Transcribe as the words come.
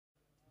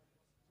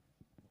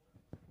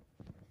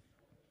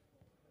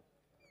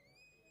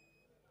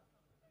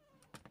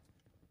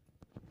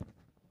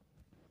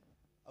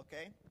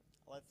Okay,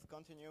 let's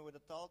continue with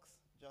the talks.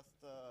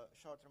 Just a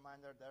short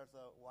reminder, there's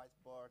a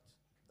whiteboard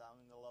down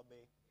in the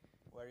lobby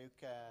where you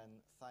can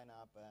sign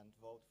up and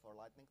vote for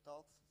lightning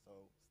talks,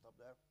 so stop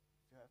there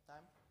if you have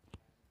time.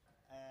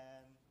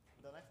 And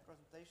the next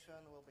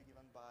presentation will be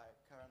given by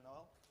Karen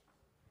Noel,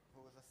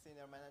 who is a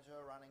senior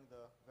manager running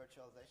the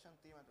virtualization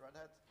team at Red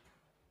Hat,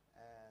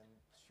 and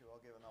she will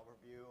give an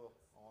overview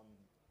on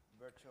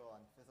virtual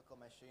and physical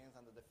machines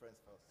and the difference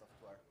for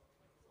software.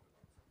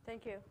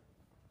 Thank you.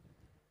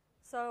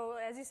 So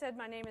as you said,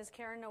 my name is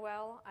Karen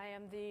Noel. I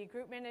am the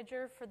group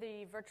manager for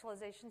the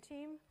virtualization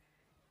team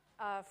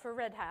for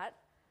Red Hat.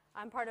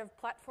 I'm part of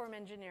platform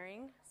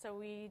engineering, so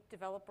we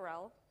develop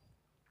RHEL.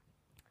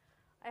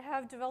 I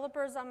have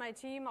developers on my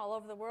team all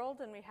over the world,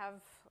 and we have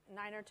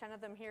 9 or 10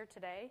 of them here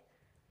today.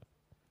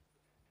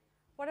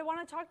 What I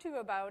want to talk to you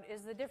about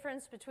is the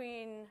difference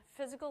between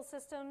physical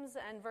systems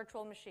and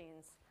virtual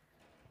machines.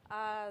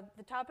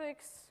 The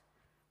topics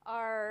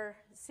are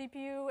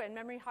CPU and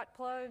memory hot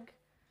plug,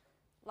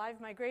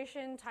 live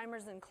migration,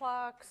 timers and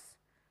clocks,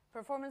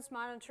 performance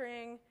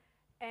monitoring,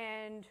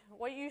 and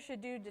what you should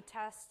do to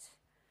test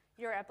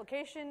your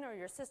application or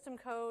your system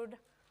code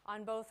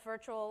on both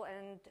virtual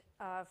and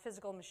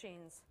physical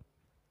machines.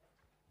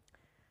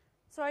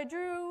 So I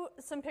drew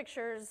some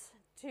pictures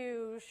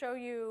to show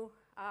you,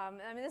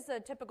 this is a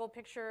typical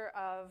picture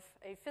of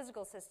a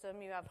physical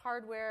system. You have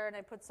hardware, and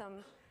I put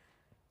some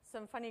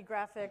funny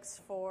graphics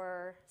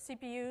for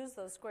CPUs.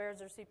 Those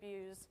squares are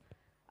CPUs.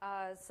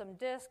 Some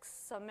disks,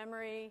 some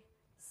memory,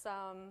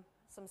 some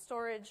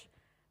storage.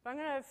 But I'm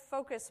going to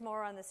focus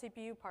more on the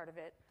CPU part of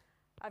it.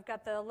 I've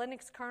got the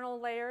Linux kernel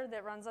layer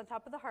that runs on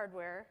top of the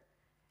hardware.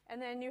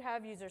 And then you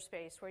have user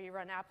space where you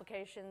run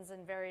applications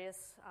and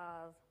various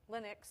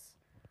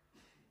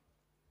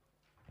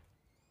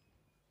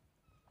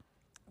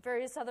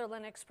various other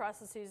Linux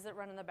processes that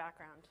run in the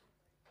background.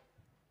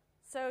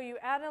 So you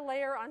add a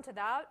layer onto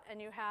that,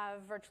 and you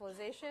have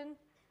virtualization.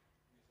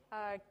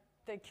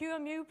 The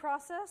QEMU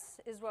process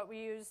is what we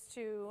use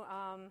to,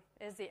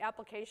 is the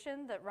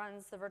application that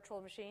runs the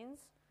virtual machines.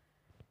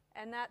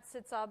 And that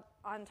sits up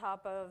on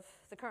top of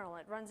the kernel.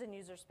 It runs in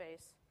user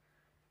space.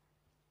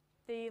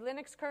 The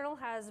Linux kernel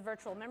has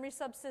virtual memory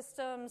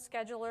subsystem,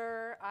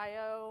 scheduler,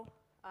 I/O.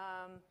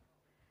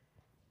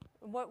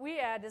 What we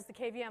add is the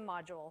KVM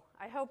module.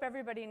 I hope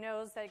everybody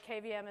knows that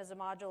KVM is a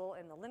module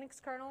in the Linux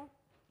kernel.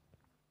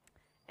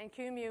 And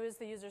QEMU is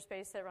the user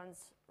space that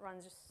runs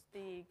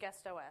the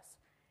guest OS.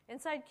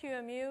 Inside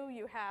QEMU,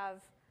 you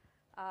have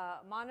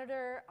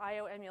monitor,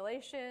 I/O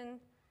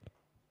emulation,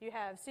 you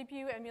have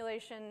CPU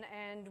emulation,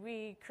 and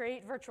we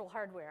create virtual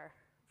hardware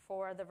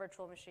for the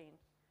virtual machine.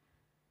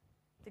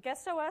 The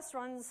guest OS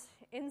runs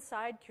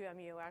inside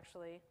QEMU,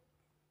 actually.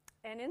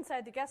 And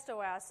inside the guest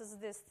OS is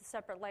this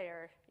separate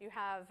layer. You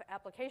have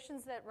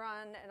applications that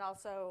run and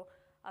also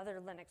other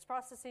Linux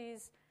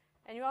processes.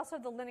 And you also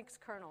have the Linux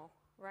kernel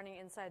running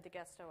inside the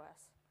guest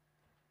OS.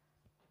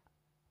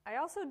 I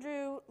also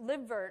drew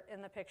libvirt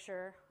in the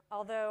picture,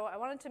 although I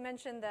wanted to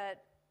mention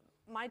that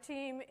my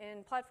team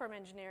in platform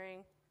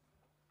engineering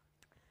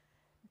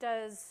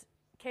does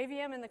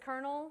KVM in the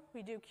kernel,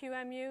 we do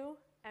QEMU,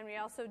 and we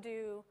also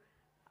do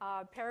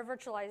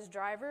para-virtualized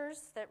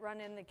drivers that run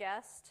in the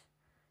guest,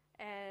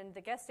 and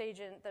the guest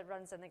agent that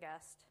runs in the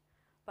guest.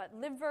 But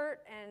libvirt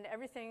and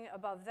everything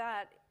above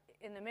that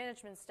in the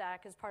management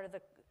stack is part of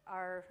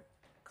our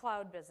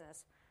cloud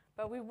business.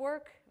 But we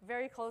work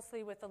very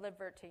closely with the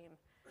libvirt team.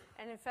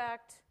 And in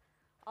fact,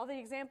 all the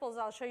examples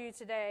I'll show you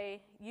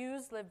today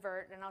use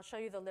libvirt, and I'll show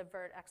you the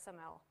libvirt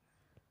XML.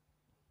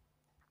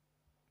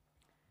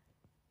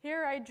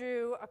 Here I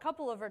drew a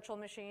couple of virtual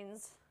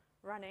machines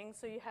running.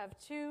 So you have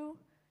 2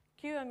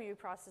 QEMU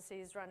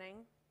processes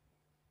running.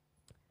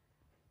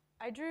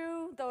 I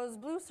drew those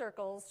blue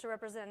circles to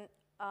represent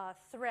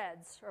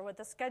threads, or what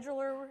the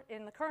scheduler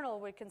in the kernel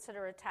would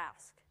consider a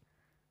task.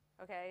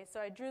 Okay, so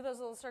I drew those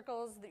little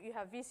circles that you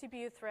have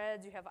vCPU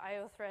threads, you have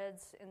I/O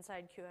threads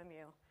inside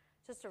QEMU.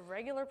 Just a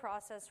regular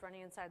process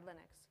running inside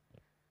Linux.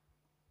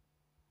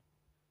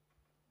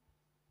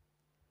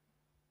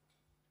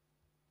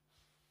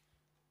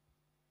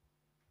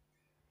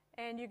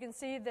 And you can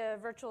see the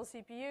virtual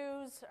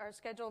CPUs are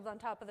scheduled on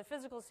top of the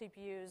physical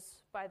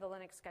CPUs by the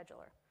Linux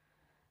scheduler.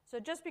 So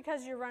just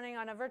because you're running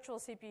on a virtual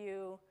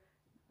CPU,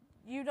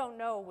 you don't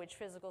know which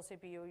physical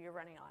CPU you're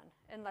running on,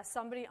 unless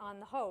somebody on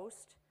the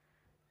host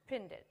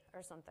pinned it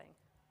or something.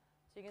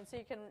 So you can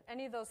see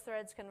any of those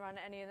threads can run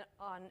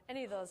on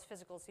any of those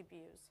physical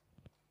CPUs.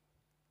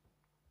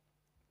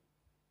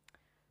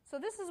 So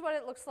this is what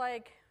it looks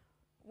like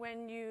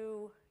when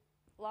you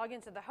log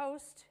into the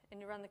host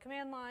and you run the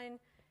command line.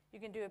 You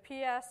can do a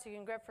PS, you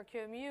can grep for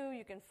QEMU,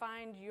 you can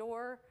find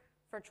your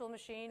virtual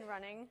machine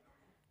running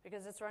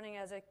because it's running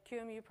as a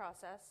QEMU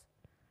process.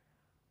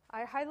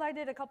 I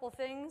highlighted a couple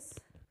things.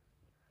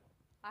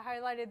 I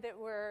highlighted that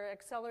we're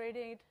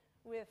accelerated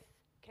with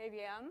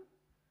KVM.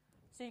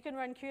 So you can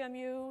run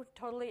QEMU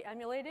totally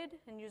emulated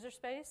in user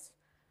space,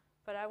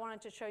 but I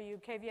wanted to show you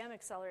KVM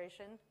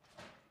acceleration.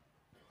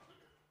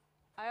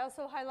 I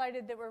also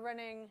highlighted that we're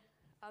running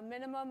a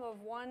minimum of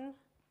 1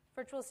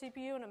 virtual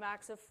CPU and a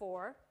max of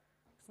 4,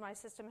 because my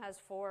system has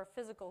 4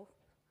 physical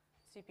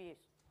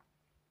CPUs.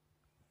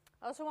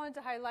 I also wanted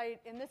to highlight,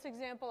 in this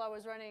example, I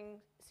was running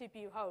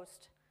CPU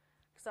host,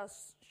 because I'll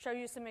show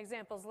you some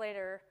examples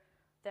later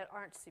that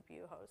aren't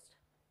CPU host.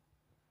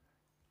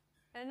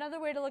 And another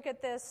way to look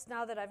at this,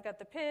 now that I've got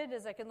the PID,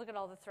 is I can look at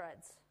all the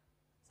threads.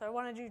 So I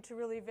wanted you to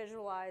really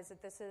visualize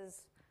that this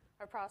is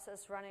a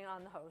process running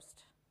on the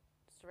host.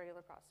 Just a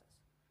regular process.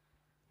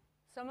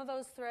 Some of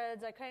those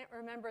threads, I can't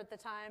remember at the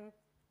time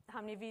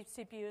how many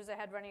vCPUs I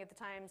had running at the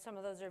time. Some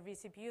of those are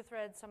vCPU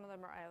threads, some of them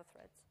are IO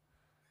threads.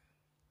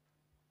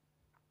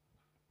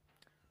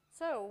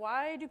 So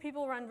why do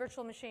people run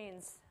virtual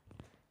machines?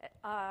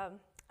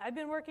 I've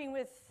been working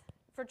with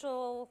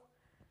virtual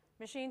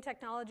machine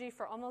technology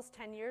for almost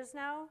 10 years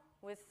now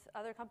with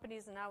other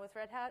companies and now with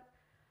Red Hat.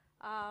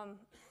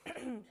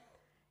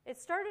 It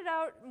started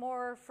out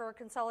more for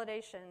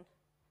consolidation.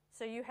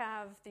 So you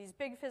have these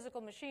big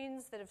physical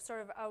machines that have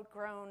sort of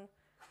outgrown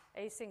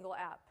a single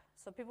app.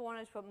 So people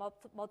wanted to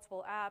put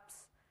multiple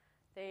apps.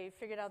 They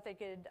figured out they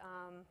could,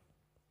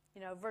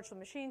 virtual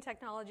machine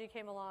technology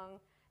came along.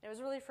 It was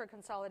really for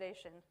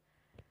consolidation.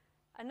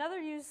 Another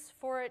use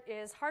for it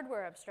is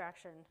hardware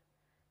abstraction.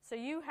 So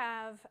you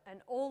have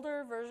an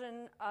older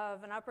version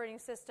of an operating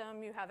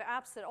system. You have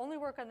apps that only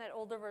work on that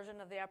older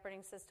version of the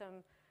operating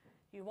system.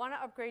 You want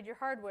to upgrade your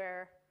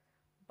hardware,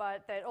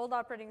 but that old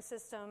operating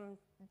system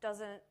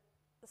doesn't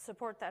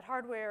support that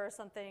hardware or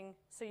something,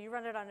 so you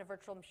run it on a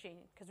virtual machine,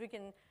 because we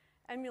can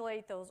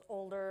emulate those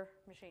older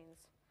machines.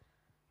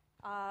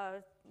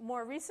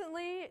 More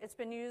recently, it's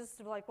been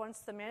used like once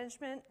the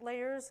management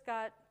layers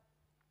got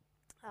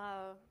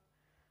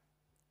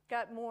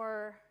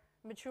more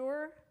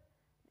mature,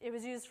 it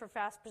was used for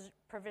fast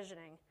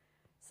provisioning.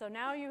 So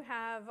now you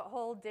have a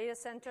whole data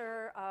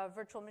center of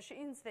virtual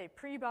machines. They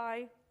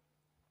pre-buy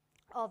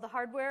all the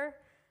hardware,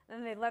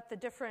 and they let the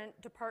different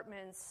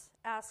departments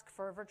ask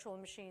for virtual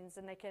machines,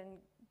 and they can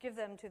give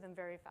them to them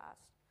very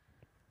fast.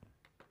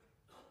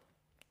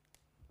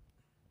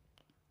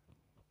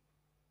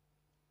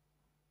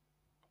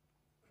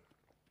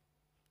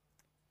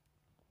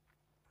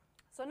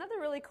 So another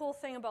really cool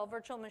thing about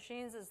virtual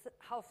machines is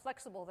how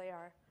flexible they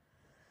are.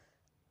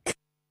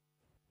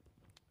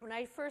 When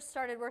I first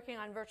started working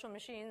on virtual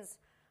machines,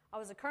 I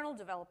was a kernel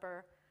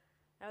developer.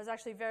 I was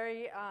actually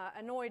very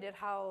annoyed at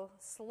how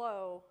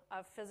slow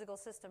a physical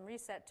system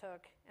reset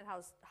took and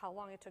how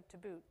long it took to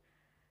boot.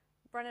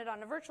 Run it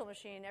on a virtual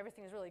machine,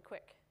 everything is really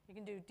quick. You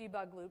can do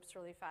debug loops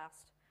really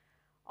fast.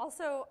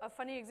 Also, a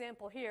funny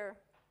example here,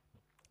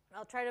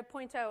 I'll try to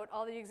point out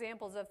all the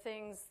examples of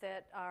things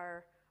that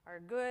are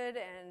good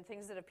and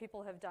things that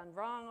people have done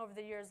wrong over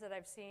the years that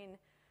I've seen.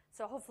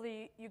 So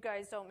hopefully you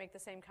guys don't make the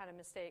same kind of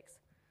mistakes.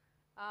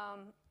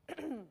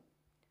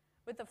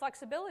 With the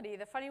flexibility,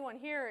 the funny one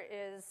here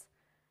is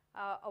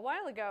a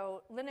while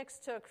ago,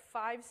 Linux took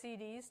 5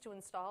 CDs to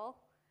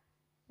install.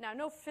 Now,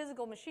 no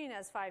physical machine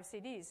has 5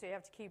 CDs, so you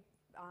have to keep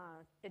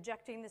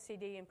ejecting the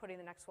CD and putting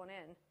the next one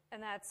in.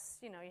 And that's,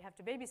 you have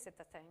to babysit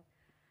the thing.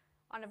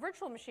 On a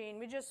virtual machine,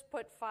 we just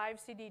put 5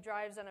 CD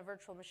drives on a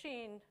virtual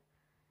machine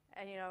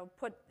and,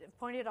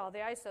 pointed all the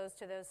ISOs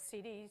to those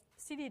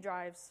CD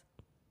drives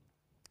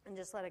and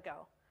just let it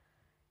go.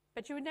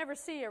 But you would never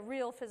see a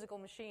real physical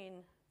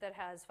machine that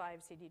has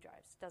 5 CD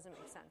drives. It doesn't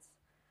make sense.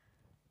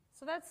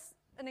 So that's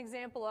an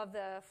example of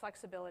the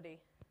flexibility.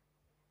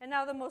 And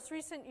now the most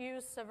recent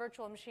use of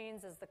virtual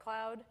machines is the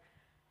cloud.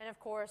 And of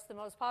course, the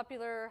most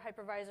popular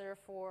hypervisor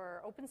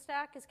for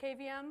OpenStack is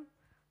KVM.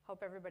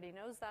 Hope everybody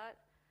knows that.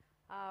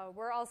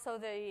 We're also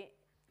the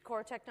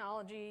core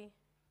technology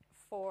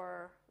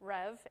for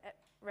REV,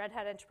 Red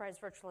Hat Enterprise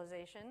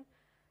Virtualization.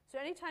 So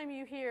anytime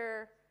you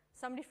hear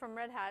somebody from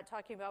Red Hat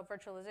talking about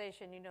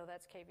virtualization, you know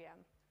that's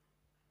KVM.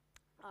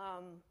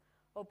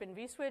 Open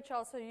vSwitch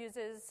also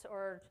uses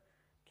or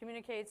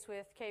communicates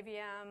with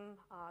KVM.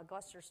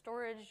 Gluster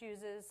Storage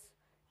uses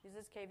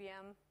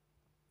KVM.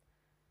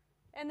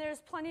 And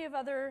there's plenty of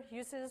other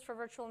uses for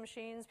virtual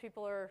machines.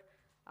 People are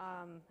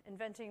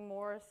inventing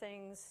more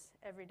things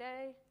every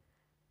day.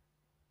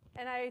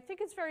 And I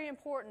think it's very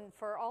important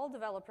for all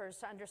developers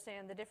to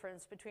understand the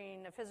difference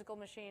between a physical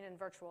machine and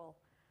virtual.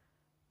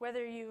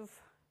 Whether you've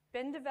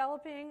been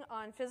developing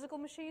on physical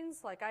machines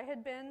like I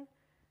had been,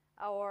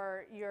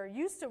 or you're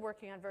used to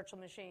working on virtual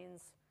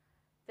machines,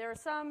 there are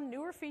some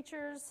newer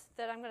features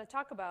that I'm going to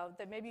talk about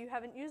that maybe you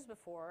haven't used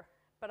before,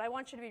 but I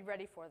want you to be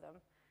ready for them,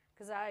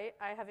 because I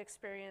have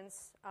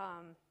experience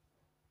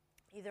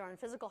either on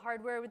physical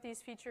hardware with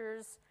these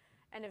features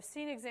and have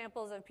seen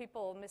examples of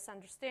people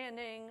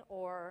misunderstanding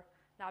or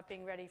not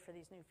being ready for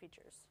these new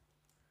features.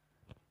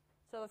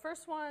 So the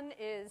first one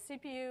is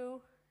CPU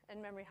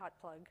and memory hot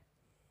plug.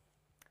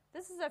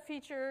 This is a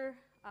feature,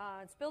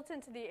 it's built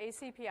into the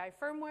ACPI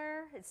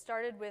firmware. It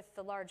started with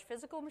the large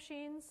physical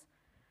machines,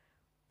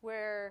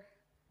 where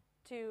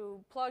to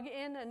plug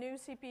in a new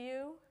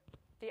CPU,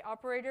 the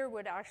operator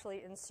would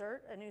actually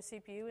insert a new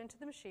CPU into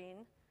the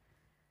machine,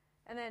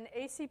 and then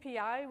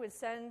ACPI would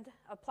send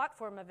a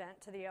platform event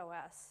to the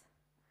OS.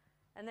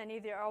 And then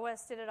either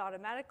OS did it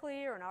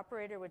automatically or an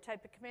operator would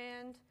type a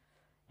command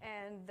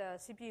and the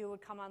CPU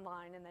would come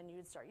online, and then you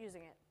would start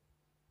using it.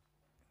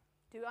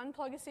 To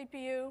unplug a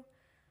CPU,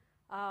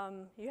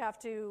 you have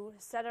to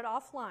set it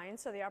offline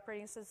so the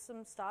operating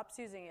system stops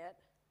using it.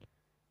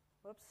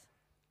 Whoops.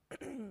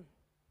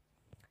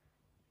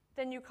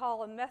 Then you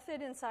call a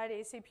method inside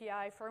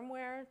ACPI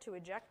firmware to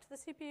eject the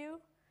CPU,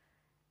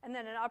 and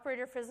then an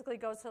operator physically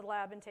goes to the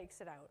lab and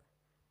takes it out.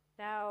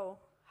 Now,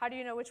 how do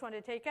you know which one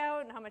to take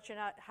out, and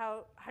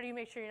how do you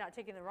make sure you're not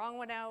taking the wrong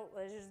one out?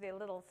 Well, there's usually a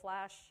little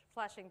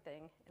flashing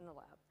thing in the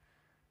lab.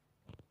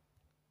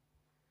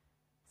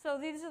 So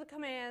these are the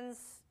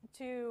commands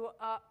to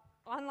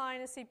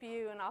online a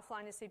CPU and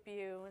offline a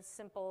CPU. It's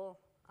simple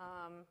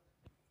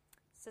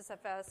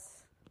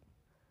sysfs.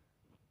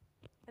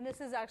 And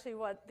this is actually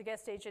what the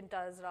guest agent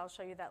does, and I'll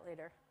show you that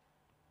later.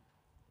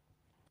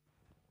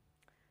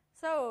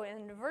 So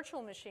in a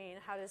virtual machine,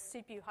 how does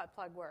CPU hot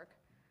plug work?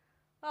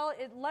 Well,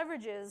 it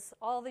leverages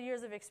all the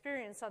years of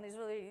experience on these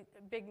really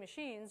big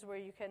machines where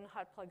you can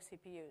hot plug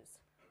CPUs.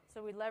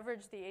 So we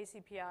leverage the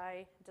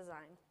ACPI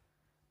design.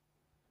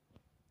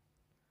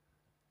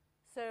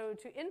 So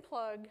to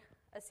in-plug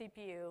a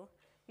CPU,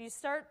 you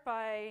start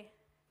by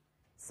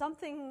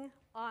something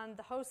on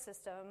the host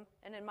system,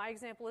 and in my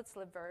example, it's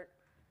libvirt.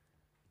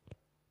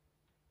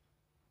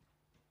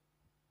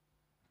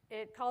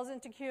 It calls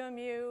into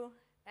QEMU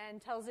and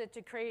tells it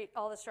to create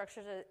all the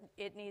structures that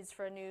it needs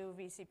for a new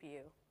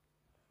vCPU.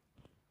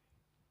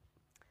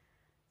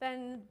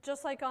 Then,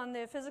 just like on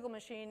the physical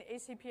machine,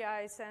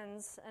 ACPI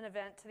sends an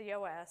event to the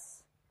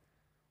OS.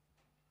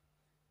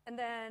 And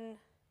then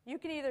you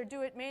can either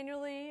do it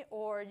manually,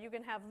 or you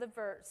can have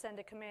libvirt send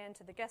a command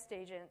to the guest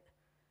agent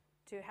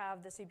to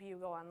have the CPU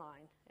go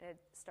online, and it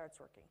starts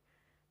working.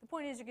 The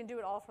point is you can do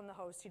it all from the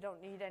host. You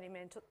don't need any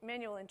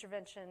manual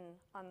intervention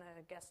on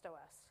the guest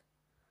OS.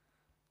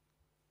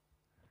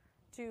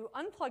 To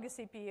unplug a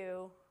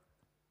CPU,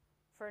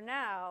 for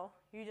now,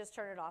 you just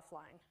turn it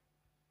offline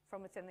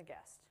from within the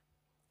guest.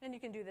 And you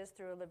can do this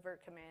through a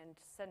libvirt command,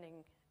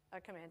 sending a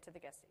command to the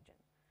guest agent.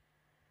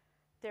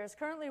 There's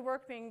currently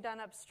work being done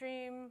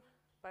upstream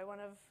by one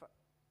of the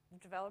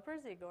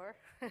developers, Igor,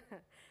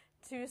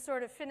 to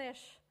sort of finish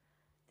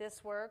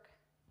this work.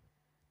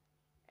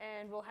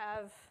 And we'll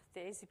have the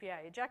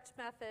ACPI eject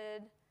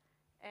method,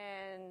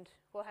 and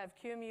we'll have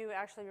QEMU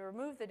actually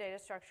remove the data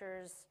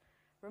structures,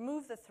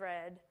 remove the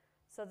thread,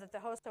 so that the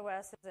host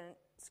OS isn't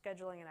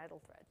scheduling an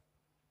idle thread.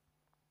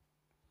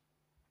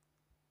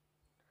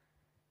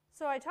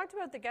 So I talked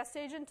about the guest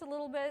agent a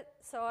little bit,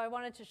 so I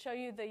wanted to show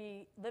you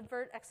the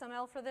libvirt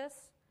XML for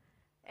this.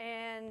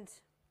 And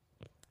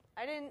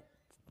I didn't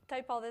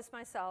type all this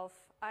myself.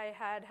 I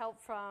had help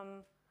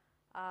from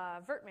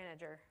Virt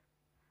Manager.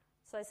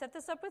 So I set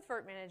this up with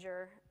Virt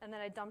Manager, and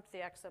then I dumped the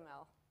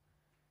XML.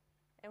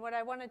 And what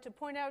I wanted to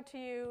point out to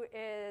you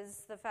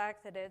is the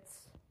fact that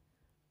it's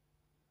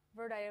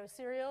VirtIO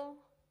serial,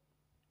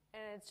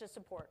 and it's just a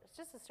port. It's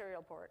just a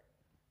serial port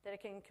that it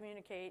can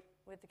communicate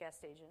with the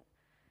guest agent.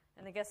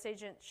 And the guest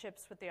agent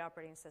ships with the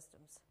operating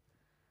systems.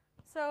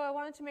 So I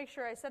wanted to make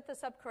sure I set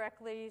this up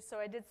correctly, so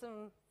I did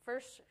some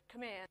first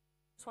commands,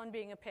 this one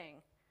being a ping.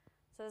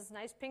 So this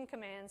nice ping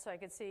command, so I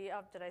could see,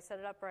 oh, did I set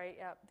it up right?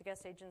 Yep, the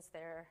guest agent's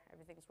there,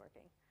 everything's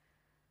working.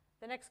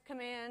 The next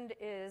command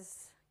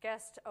is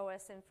guest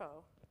OS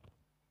info,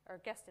 or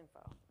guest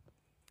info.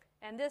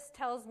 And this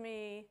tells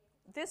me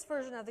this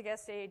version of the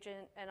guest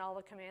agent and all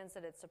the commands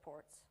that it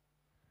supports.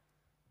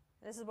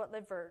 This is what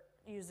libvirt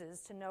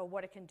uses to know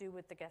what it can do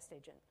with the guest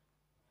agent.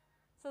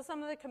 So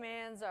some of the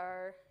commands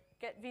are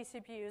get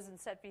vCPUs and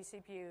set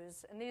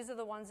vCPUs, and these are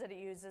the ones that it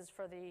uses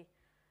for the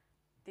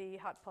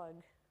hot plug.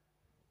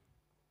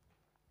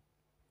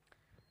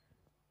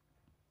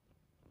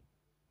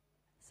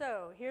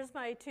 So here's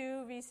my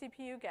 2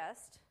 vCPU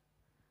guest.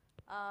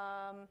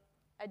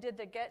 I did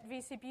the get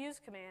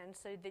vCPUs command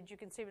so that you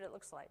can see what it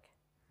looks like.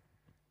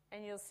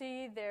 And you'll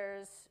see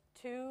there's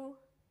 2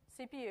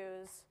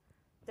 CPUs.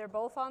 They're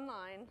both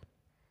online,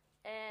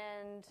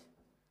 and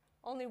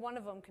only one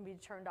of them can be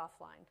turned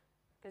offline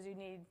because you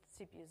need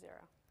CPU 0.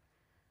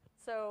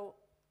 So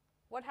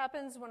what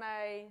happens when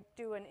I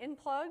do an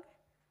in-plug?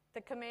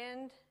 The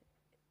command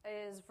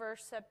is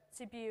verse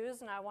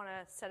CPUs, and I want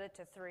to set it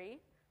to 3.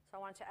 So I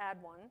want to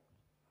add 1.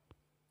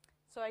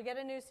 So I get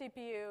a new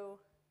CPU,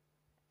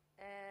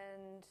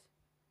 and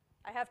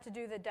I have to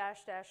do the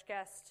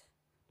 --guest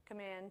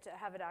command to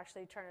have it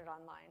actually turn it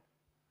online.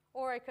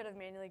 Or I could have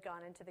manually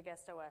gone into the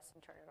guest OS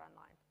and turned it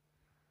online.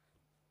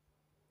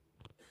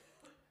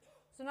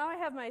 So now I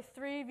have my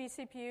 3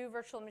 vCPU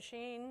virtual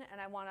machine, and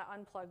I want to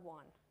unplug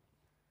 1.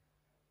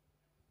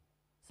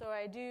 So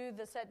I do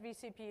the set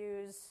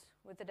vCPUs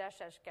with the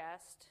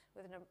 --guest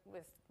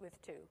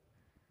with 2.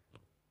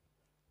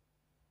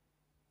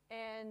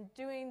 And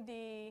doing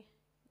the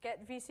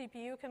get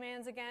vCPU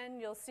commands again,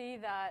 you'll see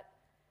that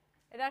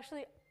it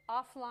actually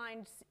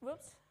offlined,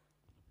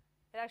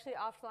 it actually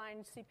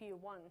offlined CPU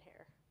 1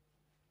 here.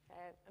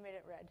 I made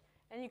it red.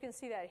 And you can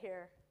see that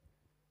here.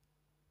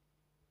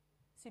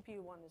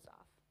 CPU 1 is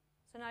off.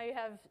 So now you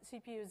have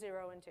CPU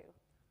 0 and 2.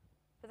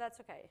 But that's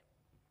okay.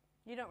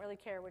 You don't really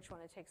care which one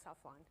it takes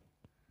offline.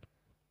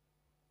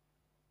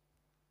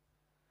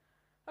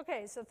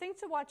 Okay, so things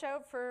to watch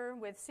out for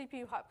with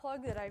CPU hot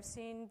plug that I've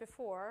seen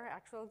before,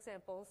 actual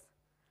examples.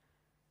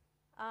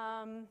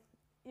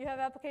 You have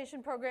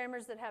application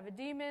programmers that have a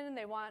daemon.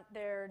 They want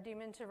their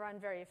daemon to run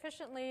very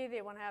efficiently.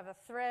 They want to have a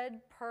thread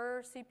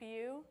per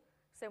CPU,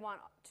 because they want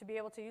to be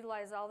able to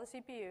utilize all the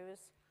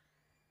CPUs.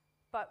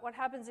 But what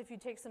happens if you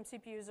take some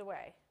CPUs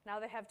away? Now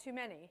they have too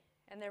many,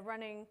 and they're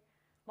running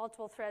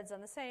multiple threads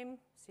on the same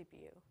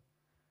CPU.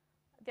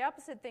 The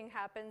opposite thing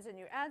happens, and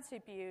you add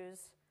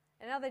CPUs,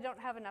 and now they don't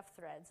have enough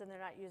threads, and they're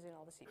not using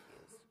all the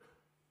CPUs.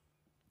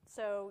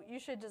 So you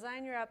should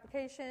design your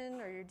application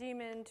or your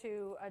daemon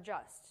to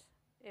adjust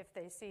if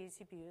they see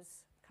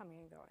CPUs coming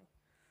and going.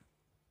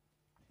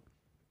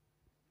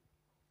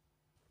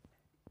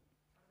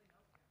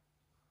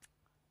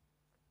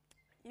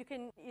 You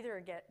can either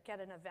get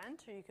an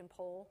event or you can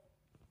poll.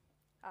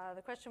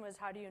 The question was,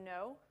 how do you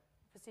know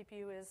if a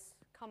CPU has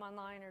come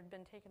online or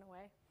been taken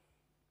away?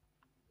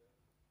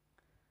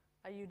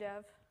 A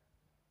UDEV.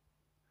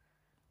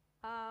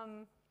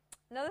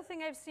 Another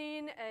thing I've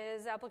seen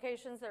is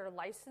applications that are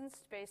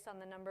licensed based on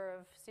the number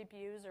of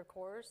CPUs or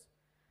cores.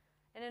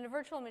 And in a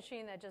virtual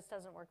machine, that just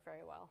doesn't work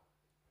very well.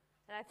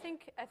 And I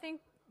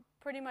think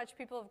pretty much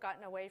people have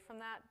gotten away from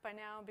that by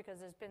now because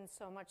there's been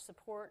so much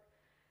support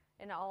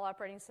in all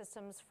operating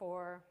systems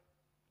for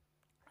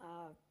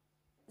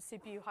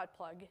CPU hot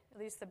plug, at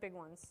least the big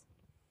ones.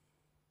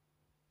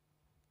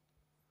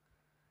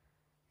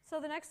 So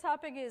the next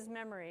topic is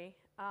memory.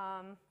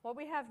 What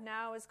we have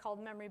now is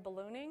called memory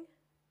ballooning.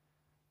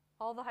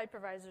 All the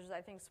hypervisors, I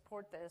think,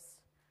 support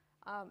this.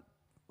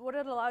 What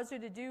it allows you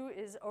to do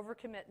is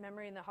overcommit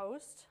memory in the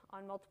host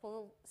on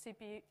multiple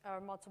CPU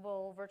or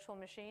multiple virtual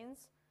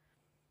machines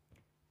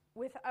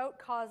without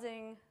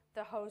causing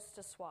the host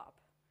to swap.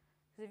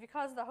 Because if you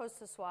cause the host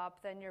to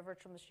swap, then your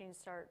virtual machines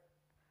start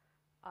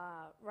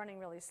running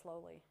really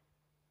slowly.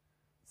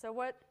 So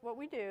what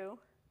we do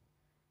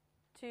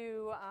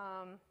to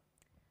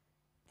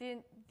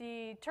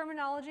the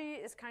terminology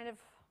is kind of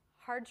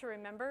hard to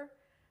remember,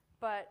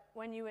 but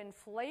when you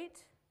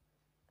inflate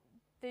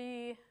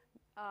the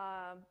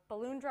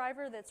balloon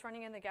driver that's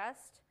running in the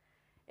guest,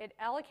 it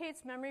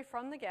allocates memory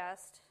from the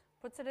guest,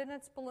 puts it in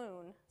its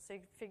balloon, so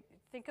you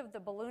think of the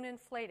balloon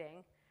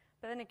inflating,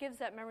 but then it gives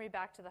that memory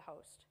back to the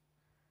host.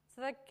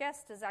 So that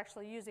guest is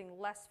actually using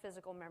less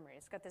physical memory.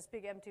 It's got this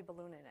big empty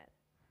balloon in it.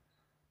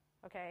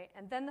 Okay,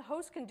 and then the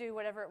host can do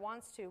whatever it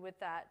wants to with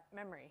that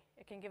memory.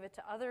 It can give it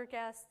to other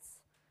guests,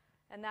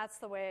 and that's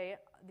the way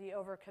the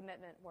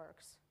overcommitment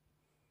works.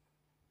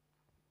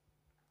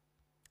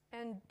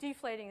 And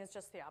deflating is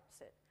just the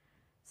opposite.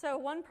 So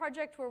one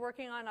project we're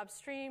working on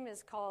upstream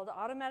is called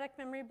automatic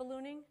memory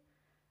ballooning.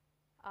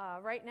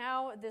 Right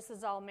now, this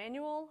is all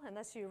manual,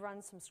 unless you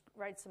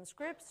write some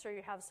scripts or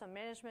you have some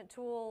management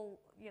tool,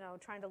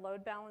 trying to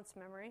load balance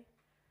memory.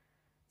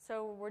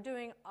 So we're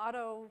doing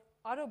auto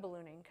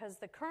ballooning because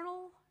the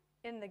kernel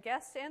in the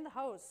guest and the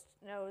host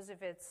knows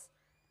if it's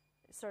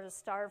sort of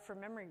starved for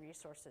memory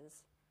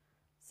resources.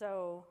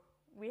 So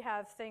we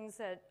have things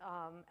that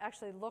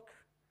actually look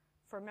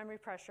for memory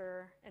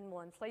pressure and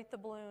will inflate the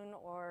balloon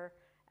or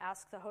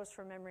ask the host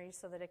for memory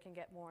so that it can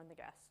get more in the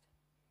guest.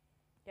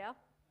 Yeah?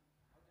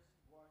 How does it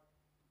work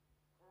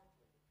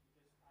currently?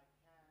 Because I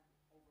can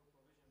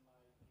over-provision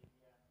my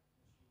KVM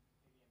machine,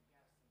 KVM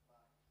guest, in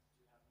fact,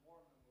 to have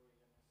more memory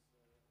than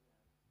is,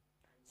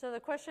 So the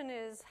question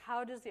is,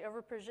 how does the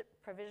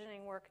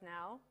over-provisioning work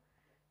now?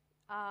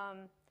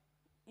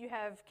 You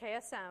have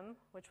KSM,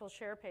 which will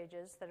share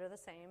pages that are the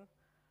same,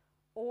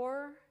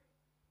 or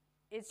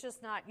it's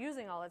just not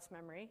using all its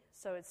memory,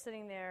 so it's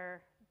sitting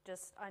there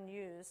just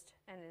unused,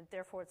 and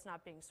therefore it's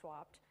not being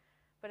swapped.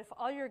 But if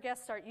all your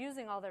guests start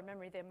using all their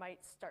memory, they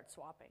might start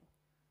swapping.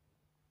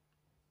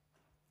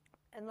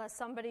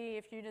 Unless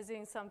if you're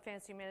using some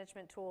fancy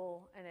management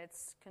tool and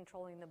it's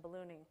controlling the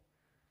ballooning.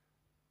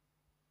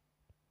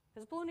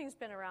 Because ballooning's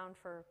been around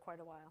for quite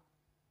a while.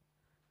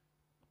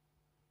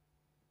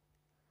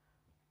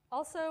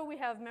 Also, we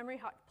have memory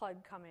hot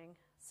plug coming.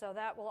 So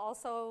that will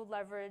also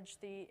leverage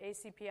the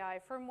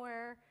ACPI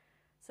firmware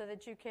so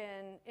that you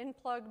can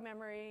in-plug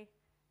memory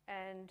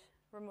and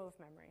remove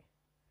memory.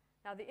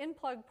 Now, the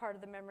in-plug part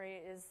of the memory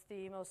is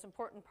the most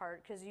important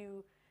part because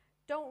you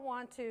don't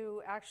want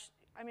to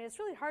it's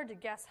really hard to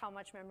guess how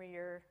much memory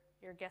your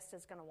guest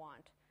is going to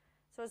want.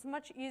 So it's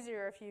much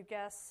easier if you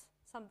guess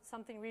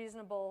something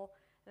reasonable,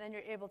 and then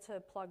you're able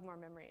to plug more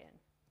memory in.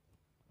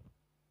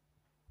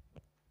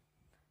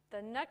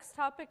 The next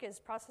topic is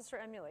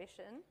processor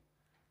emulation.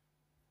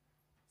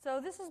 So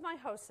this is my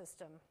host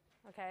system.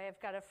 Okay, I've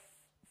got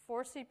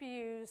 4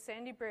 CPUs,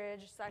 Sandy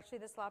Bridge. It's actually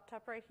this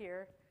laptop right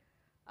here.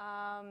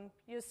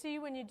 You'll see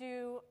when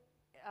you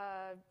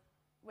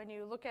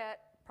look at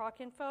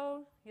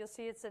procinfo, you'll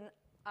see it's an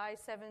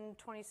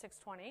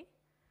i7-2620.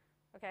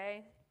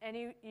 Okay, and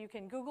you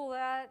can Google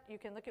that. You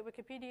can look at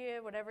Wikipedia,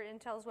 whatever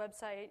Intel's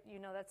website.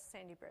 That's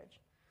Sandy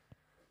Bridge.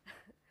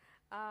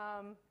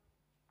 I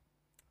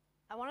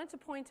wanted to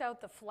point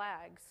out the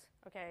flags.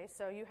 Okay,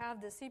 so you have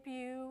the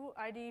CPU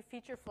ID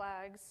feature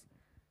flags,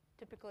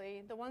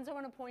 typically. The ones I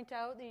want to point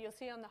out that you'll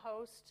see on the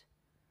host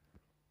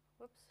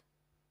whoops.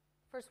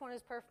 First one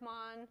is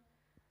perfmon.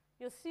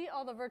 You'll see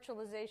all the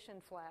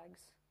virtualization flags.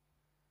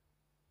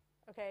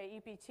 Okay,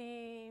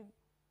 EPT,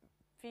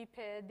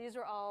 vpid, these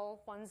are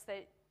all ones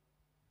that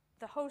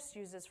the host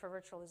uses for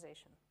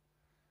virtualization.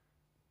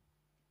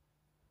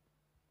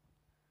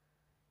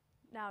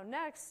 Now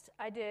next,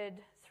 I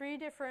did 3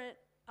 different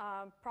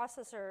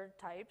processor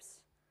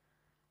types.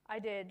 I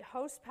did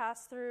host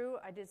pass-through,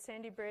 I did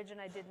Sandy Bridge, and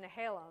I did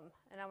Nehalem,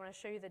 and I want to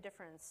show you the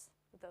difference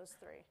with those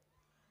 3.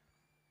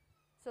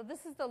 So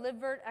this is the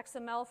libvirt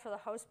XML for the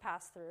host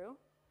pass-through.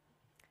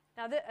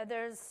 Now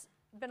there's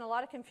been a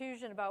lot of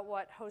confusion about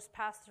what host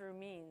pass-through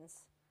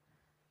means.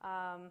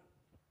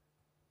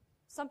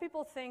 Some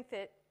people think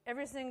that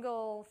every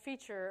single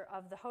feature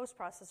of the host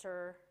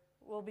processor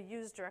will be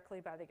used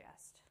directly by the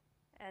guest,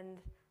 and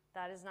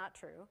that is not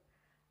true.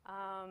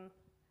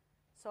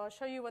 So I'll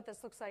show you what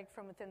this looks like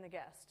from within the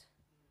guest.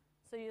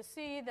 So you'll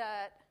see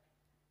that,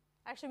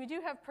 actually we do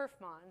have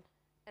perfmon,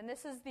 and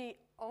this is the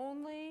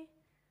only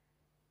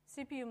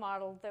CPU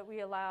model that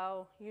we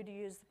allow you to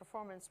use the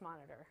performance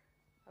monitor.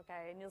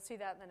 Okay, and you'll see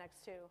that in the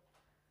next 2.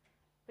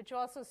 But you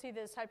also see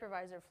this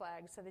hypervisor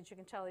flag so that you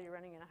can tell you're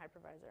running in a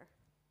hypervisor.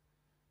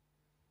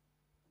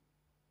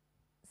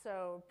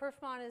 So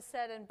perfmon is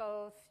set in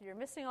both. You're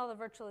missing all the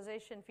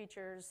virtualization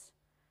features.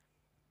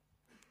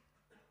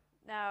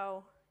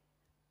 Now,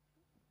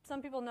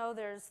 some people know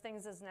there's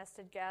things as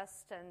nested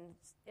guest,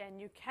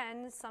 and you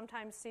can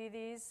sometimes see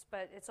these,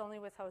 but it's only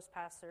with host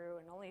pass-through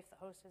and only if the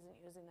host isn't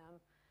using them.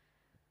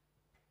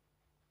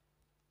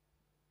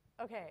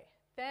 Okay,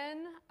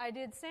 then I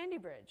did Sandy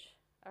Bridge,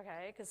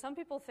 okay, because some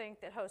people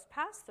think that host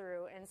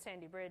pass-through and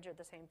Sandy Bridge are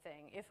the same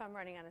thing if I'm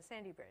running on a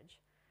Sandy Bridge.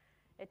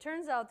 It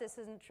turns out this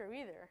isn't true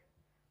either.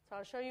 So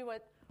I'll show you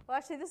what, well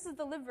actually this is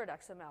the libvirt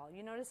XML.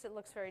 You notice it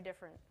looks very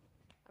different.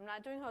 I'm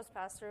not doing host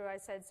pass-through, I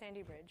said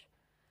Sandy Bridge.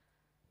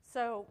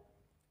 So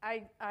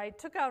I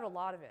took out a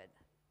lot of it.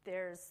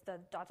 There's the ...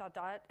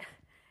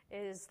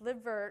 is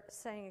libvirt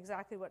saying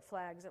exactly what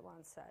flags it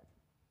wants set.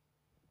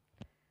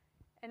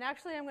 And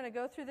actually I'm going to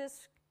go through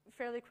this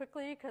fairly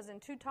quickly because in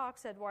 2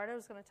 talks Eduardo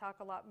is going to talk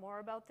a lot more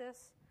about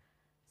this.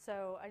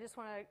 So I just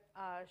want to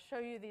show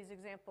you these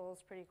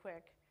examples pretty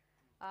quick.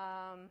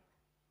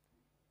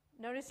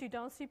 Notice you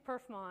don't see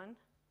perfmon.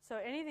 So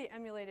any of the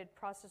emulated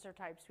processor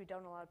types, we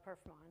don't allow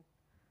perfmon.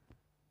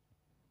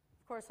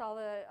 Of course, all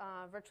the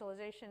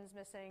virtualization is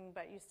missing,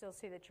 but you still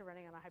see that you're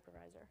running on a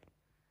hypervisor.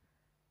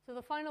 So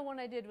the final one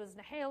I did was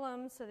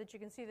Nehalem, so that you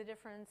can see the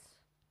difference.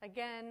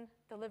 Again,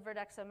 the libvirt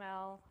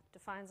XML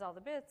defines all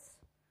the bits.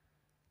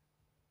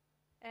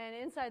 And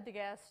inside the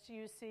guest,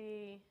 you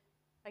see,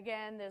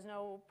 again, there's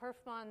no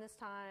perfmon this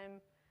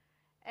time.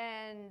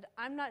 And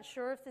I'm not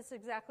sure if this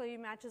exactly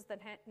matches the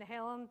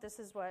Nehalem. This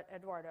is what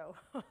Eduardo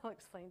will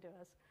explain to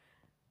us.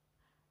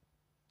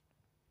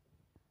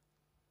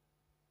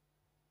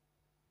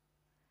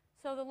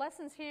 So the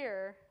lessons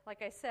here,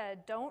 like I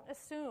said, don't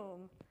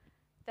assume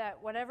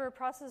that whatever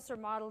processor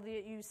model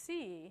that you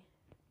see,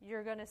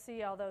 you're going to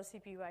see all those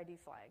CPU ID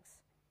flags.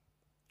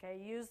 Okay,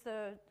 use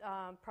the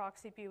proc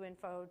CPU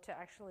info to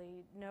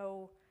actually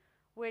know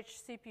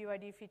which CPU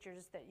ID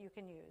features that you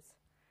can use.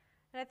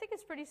 And I think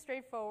it's pretty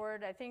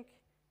straightforward. I think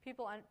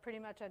people pretty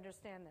much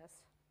understand this.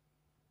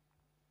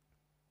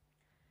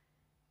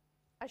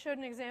 I showed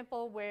an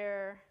example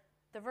where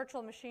the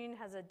virtual machine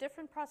has a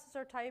different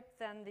processor type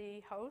than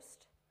the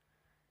host.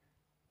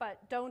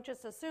 But don't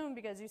just assume,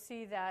 because you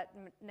see that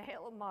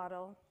Nehalem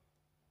model,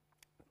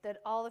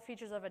 that all the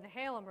features of a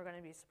Nehalem are going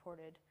to be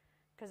supported.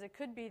 Because it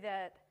could be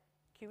that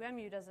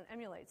QEMU doesn't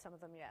emulate some of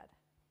them yet.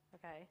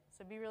 Okay,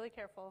 so be really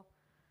careful.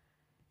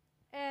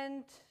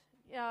 And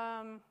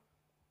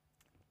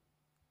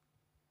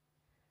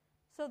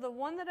so the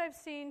one that I've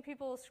seen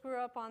people screw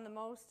up on the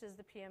most is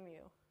the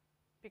PMU.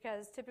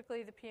 Because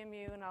typically the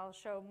PMU, and I'll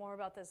show more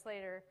about this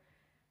later,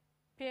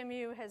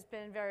 PMU has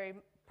been very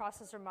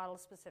processor model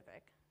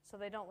specific. So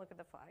they don't look at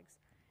the flags.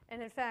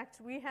 And in fact,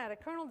 we had a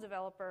kernel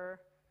developer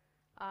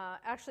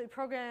actually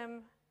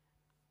program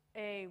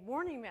a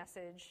warning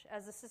message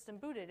as the system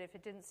booted if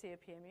it didn't see a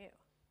PMU.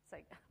 It's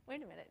like,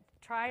 wait a minute,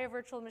 try a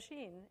virtual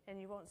machine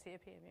and you won't see a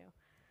PMU.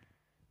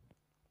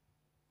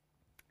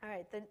 All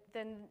right,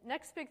 the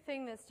next big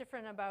thing that's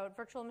different about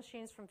virtual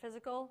machines from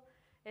physical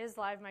is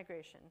live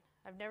migration.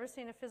 I've never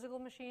seen a physical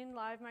machine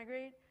live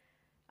migrate.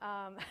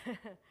 I've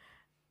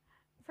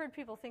heard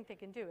people think they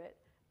can do it,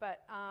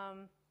 but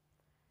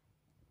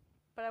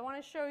I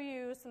want to show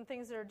you some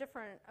things that are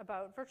different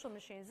about virtual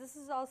machines. This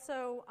is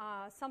also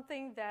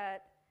something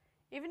that,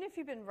 even if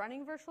you've been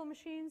running virtual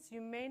machines,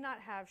 you may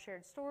not have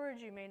shared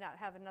storage, you may not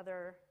have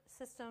another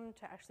system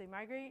to actually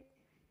migrate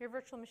your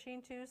virtual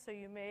machine to, so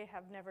you may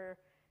have never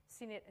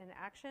seen it in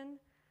action.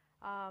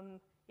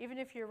 Even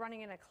if you're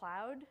running in a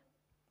cloud,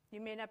 you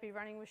may not be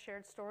running with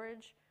shared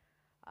storage.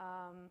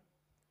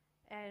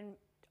 And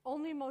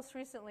only most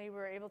recently we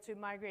were able to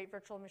migrate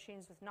virtual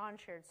machines with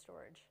non-shared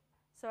storage.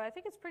 So I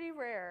think it's pretty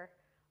rare,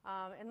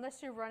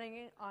 unless you're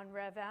running on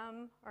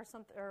RevM or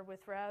something, or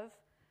with Rev,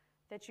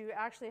 that you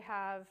actually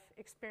have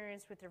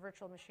experience with your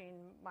virtual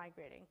machine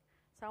migrating.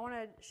 So I want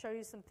to show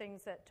you some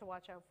things to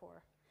watch out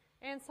for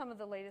and some of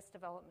the latest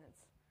developments.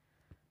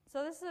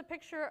 So this is a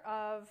picture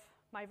of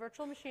my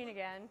virtual machine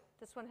again.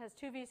 This one has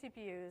 2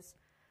 vCPUs.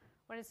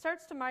 When it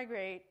starts to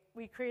migrate,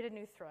 we create a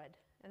new thread.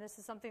 And this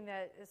is something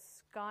that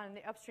has gone in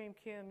the upstream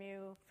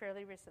QEMU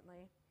fairly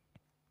recently.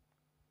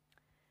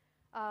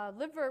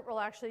 libvirt will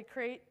actually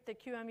create the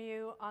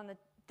QEMU on the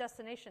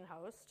destination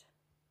host,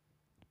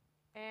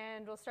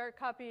 and we'll start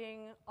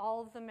copying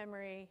all of the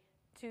memory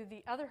to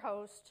the other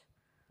host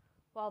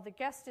while the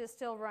guest is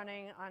still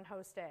running on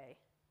host A.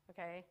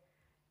 Okay?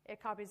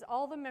 It copies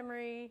all the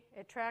memory,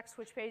 it tracks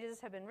which pages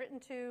have been written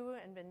to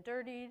and been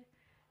dirtied,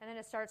 and then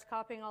it starts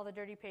copying all the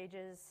dirty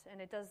pages, and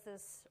it does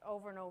this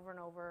over and over and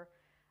over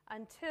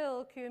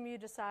until QEMU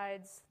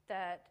decides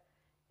that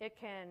it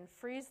can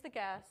freeze the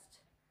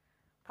guest,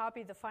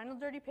 copy the final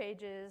dirty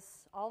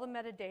pages, all the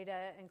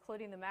metadata,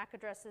 including the MAC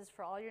addresses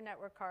for all your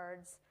network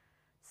cards,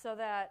 so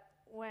that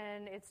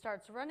when it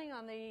starts running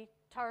on the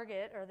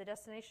target or the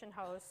destination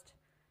host,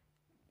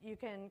 you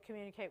can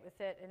communicate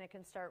with it and it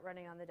can start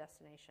running on the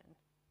destination.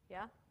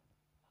 Yeah?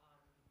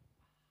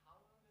 How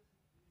long does it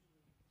usually take?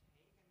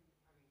 And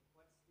I mean,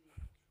 what's the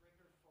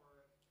trigger for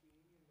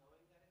QEMU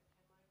knowing that it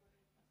can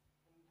migrate?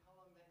 And how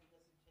long then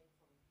does it take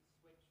from the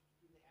switch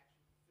to the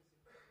actual physical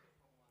switch from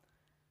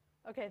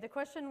one? Okay, the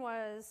question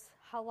was,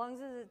 how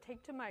long does it take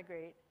to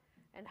migrate,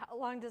 and how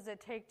long does it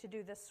take to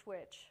do the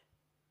switch?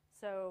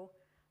 So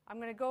I'm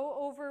going to go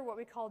over what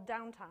we call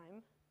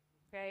downtime,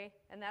 okay?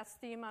 And that's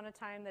the amount of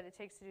time that it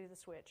takes to do the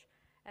switch.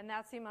 And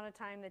that's the amount of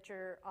time that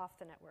you're off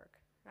the network.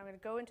 I'm going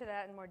to go into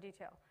that in more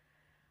detail.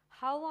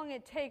 How long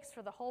it takes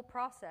for the whole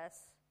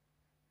process,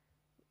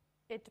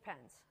 it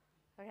depends,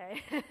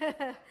 okay?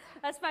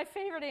 That's my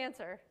favorite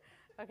answer,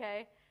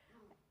 okay?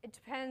 It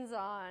depends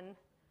on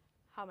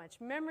how much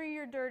memory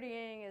you're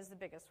dirtying is the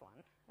biggest one,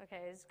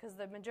 okay? Because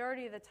the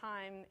majority of the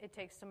time it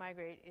takes to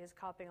migrate is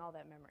copying all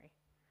that memory.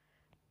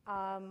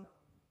 Heuristics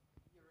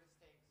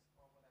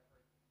or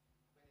whatever,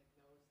 when it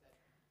knows that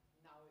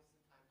now is the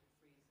time to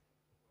freeze.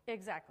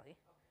 Exactly. Okay.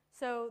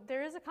 So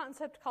there is a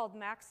concept called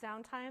max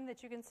downtime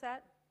that you can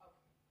set. Okay.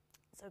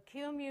 So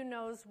QEMU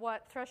knows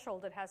what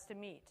threshold it has to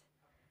meet.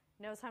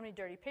 It knows how many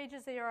dirty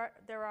pages there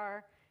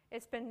are.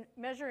 It's been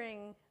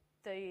measuring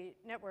the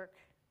network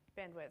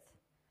bandwidth.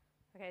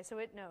 Okay, so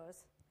it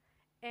knows.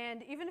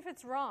 And even if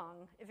it's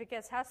wrong, if it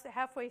gets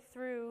halfway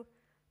through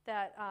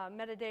that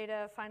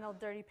metadata final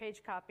dirty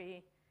page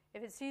copy,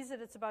 if it sees that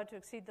it's about to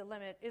exceed the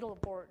limit, it'll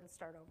abort and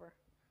start over.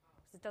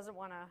 Because it doesn't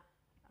want to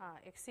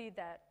exceed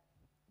that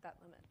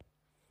limit.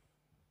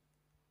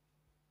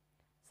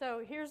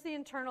 So here's the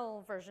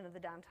internal version of the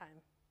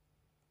downtime.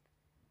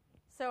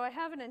 So I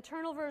have an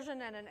internal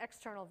version and an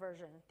external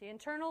version. The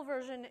internal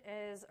version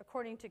is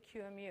according to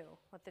QEMU,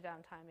 what the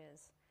downtime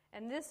is.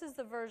 And this is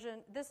the version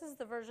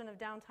of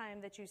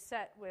downtime that you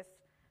set with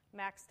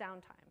max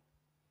downtime.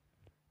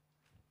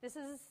 This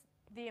is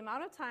the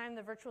amount of time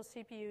the virtual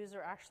CPUs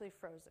are actually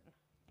frozen.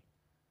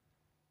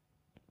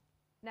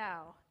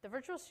 Now, the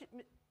virtual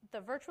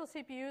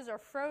CPUs are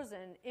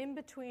frozen in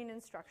between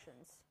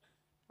instructions.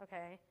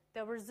 Okay?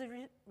 They'll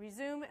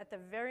resume at the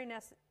very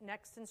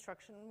next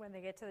instruction when they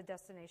get to the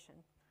destination.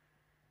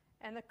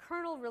 And the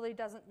kernel really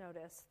doesn't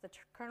notice. The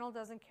kernel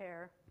doesn't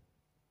care.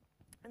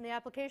 And the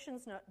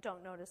applications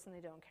don't notice and they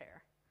don't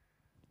care.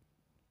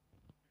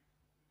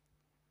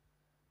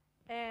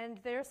 And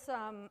there's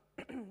some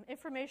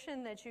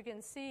information that you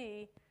can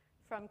see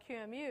from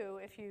QEMU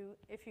if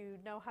you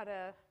know how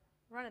to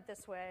run it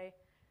this way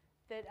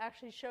that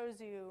actually shows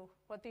you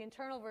what the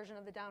internal version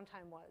of the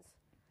downtime was.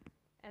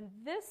 And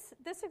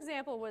this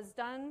example was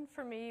done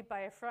for me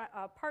by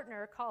a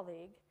partner,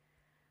 colleague.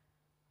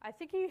 I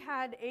think he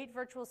had 8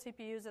 virtual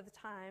CPUs at the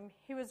time.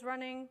 He was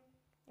running,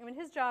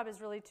 his job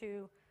is really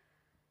to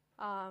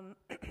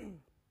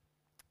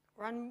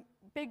run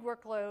big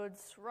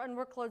workloads, run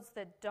workloads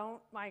that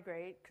don't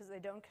migrate because they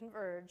don't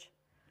converge.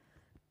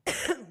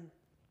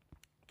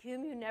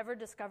 QEMU never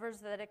discovers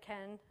that it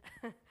can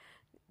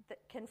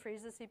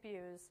freeze the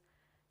CPUs.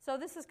 So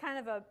this is kind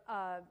of a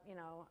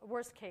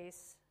worst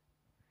case.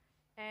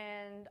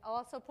 And I'll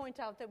also point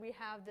out that we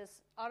have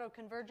this auto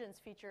convergence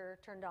feature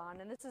turned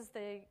on, and this is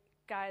the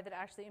guy that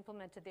actually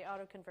implemented the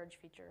auto converge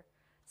feature.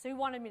 So he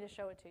wanted me to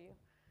show it to you.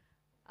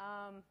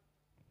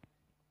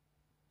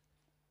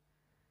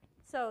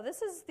 So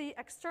this is the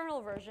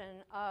external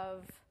version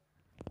of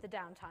the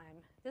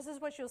downtime. This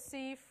is what you'll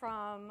see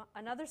from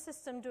another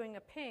system doing a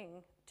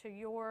ping to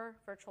your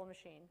virtual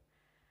machine.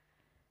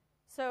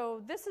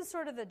 So this is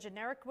sort of the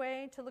generic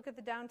way to look at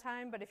the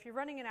downtime, but if you're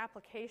running an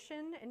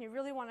application and you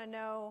really want to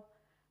know,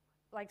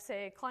 like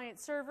say client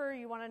server,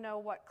 you want to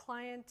know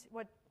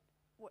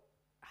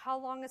how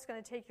long it's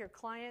going to take your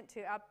client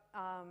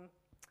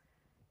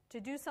to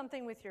do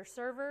something with your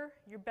server,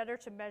 you're better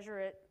to measure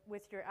it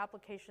with your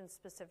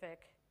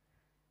application-specific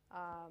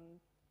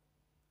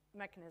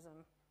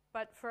mechanism.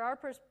 But for our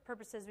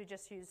purposes, we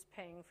just use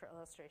ping for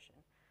illustration.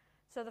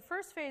 So the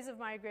first phase of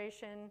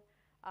migration,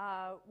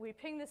 we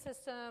ping the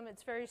system.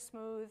 It's very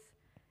smooth.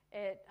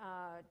 It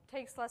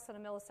takes less than a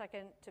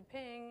millisecond to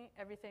ping.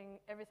 Everything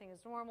is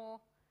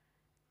normal.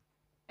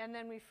 and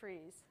then we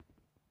freeze.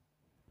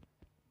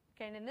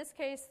 Okay, and in this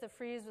case, the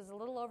freeze was a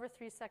little over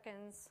 3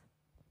 seconds,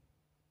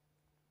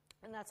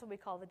 and that's what we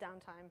call the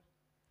downtime.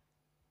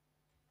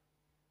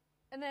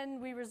 And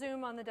then we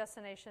resume on the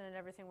destination, and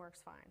everything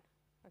works fine.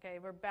 Okay,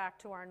 we're back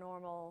to our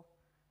normal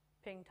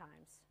ping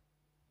times.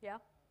 Yeah?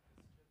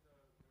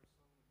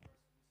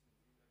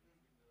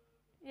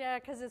 Yeah,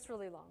 because it's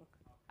really long.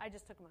 I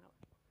just took them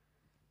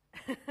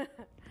out.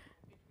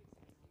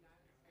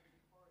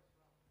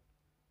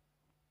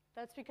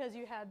 That's because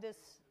you had this.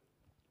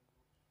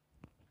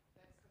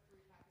 That's the 3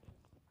 packages?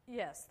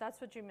 Yes,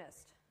 that's what you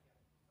missed.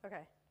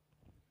 Okay.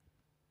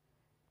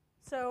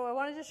 So I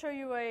wanted to show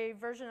you a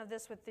version of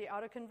this with the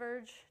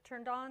autoconverge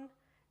turned on.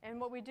 And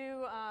what we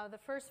do, the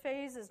first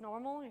phase is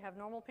normal. You have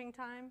normal ping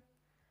time.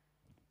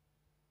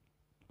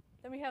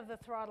 Then we have the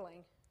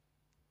throttling.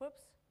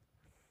 Whoops.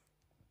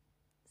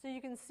 So you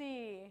can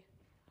see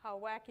how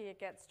wacky it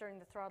gets during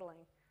the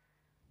throttling.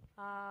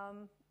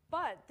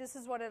 But this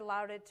is what it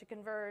allowed it to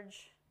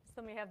converge. So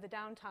then we have the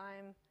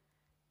downtime,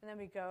 and then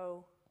we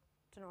go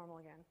to normal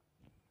again.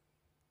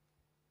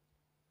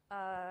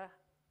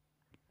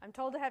 I'm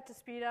told I have to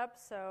speed up,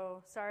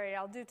 so sorry,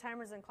 I'll do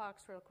timers and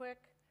clocks real quick.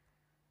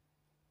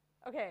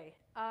 Okay,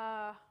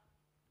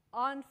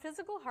 on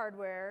physical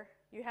hardware,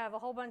 you have a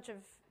whole bunch of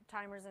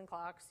timers and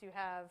clocks. You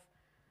have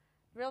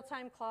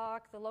real-time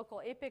clock, the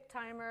local APIC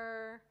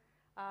timer.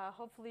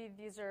 Hopefully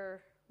these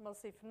are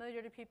mostly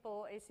familiar to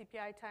people,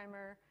 ACPI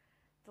timer.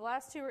 The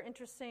last two are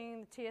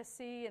interesting, the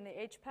TSC and the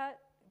HPET,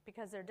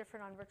 because they're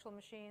different on virtual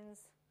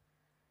machines.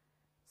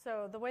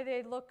 So the way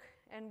they look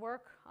and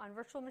work on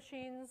virtual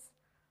machines,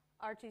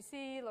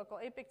 RTC, local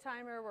APIC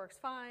timer, works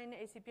fine.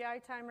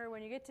 ACPI timer,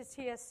 when you get to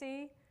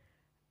TSC,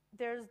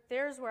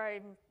 there's where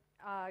I'm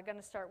going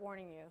to start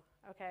warning you,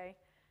 okay?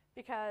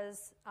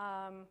 Because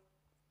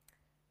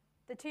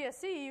the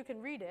TSC, you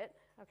can read it,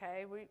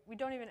 okay? We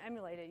don't even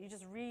emulate it. You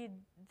just read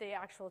the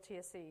actual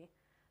TSC.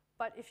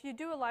 But if you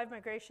do a live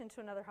migration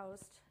to another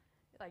host,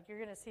 like you're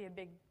going to see a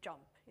big jump,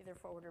 either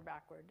forward or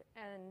backward,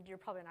 and you're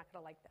probably not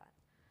going to like that.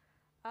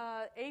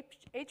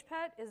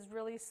 HPET is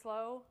really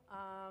slow.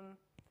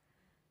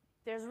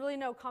 There's really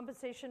no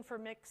compensation for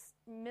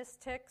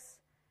missed ticks.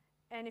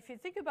 And if you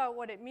think about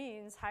what it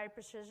means, high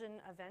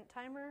precision event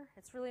timer,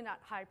 it's really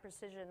not high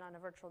precision on a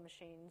virtual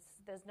machine.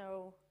 There's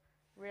no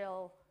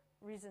real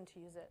reason to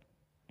use it.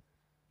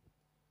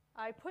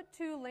 I put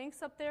 2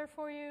 links up there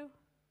for you.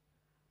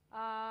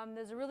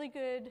 There's a really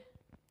good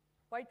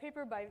white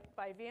paper by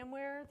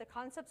VMware. The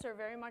concepts are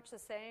very much the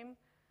same.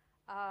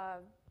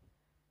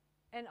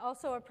 And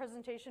also a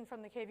presentation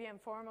from the KVM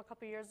forum a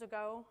couple years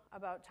ago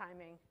about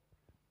timing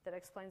that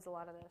explains a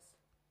lot of this.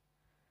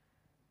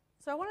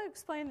 So I want to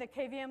explain the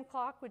KVM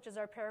clock, which is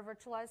our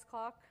para-virtualized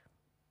clock.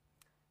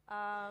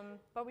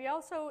 But we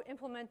also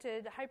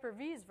implemented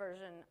Hyper-V's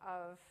version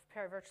of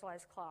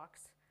para-virtualized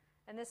clocks.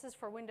 And this is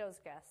for Windows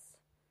guests.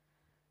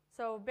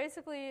 So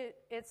basically,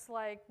 it's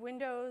like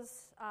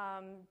Windows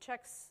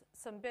checks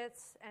some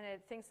bits, and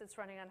it thinks it's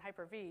running on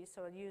Hyper-V.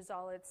 So it uses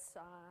all its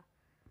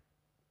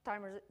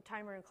timer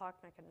and clock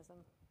mechanism.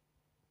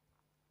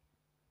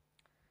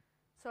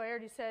 So I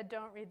already said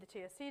don't read the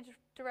TSC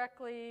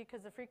directly,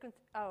 because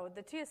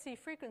the TSC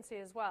frequency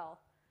as well.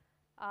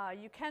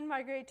 You can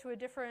migrate to a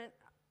different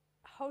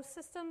host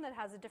system that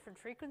has a different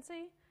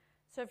frequency.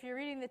 So if you're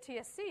reading the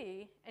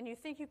TSC and you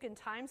think you can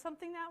time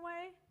something that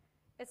way,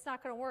 it's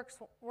not going to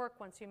work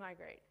once you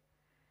migrate.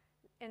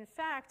 In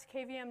fact,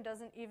 KVM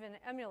doesn't even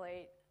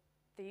emulate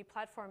the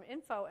platform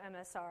info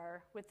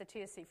MSR with the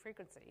TSC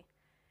frequency.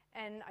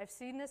 And I've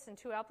seen this in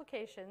 2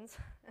 applications.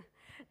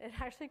 It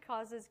actually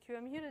causes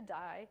QEMU to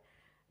die.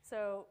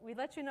 So we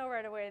let you know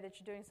right away that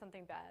you're doing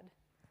something bad.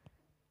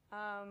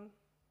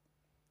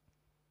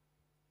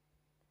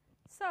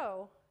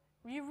 So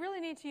you really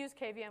need to use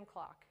KVM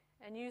clock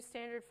and use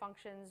standard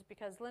functions,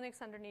 because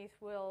Linux underneath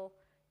will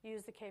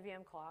use the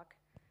KVM clock.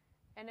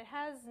 And it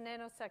has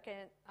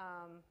nanosecond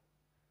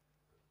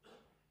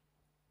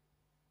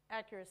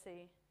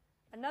accuracy.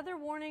 Another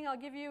warning I'll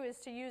give you is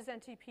to use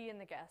NTP in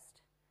the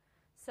guest.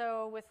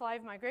 So with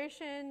live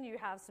migration, you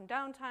have some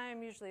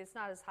downtime. Usually it's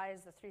not as high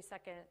as the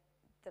 3-second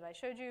that I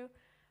showed you,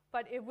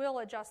 but it will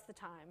adjust the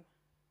time,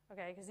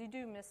 okay, because you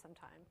do miss some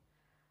time.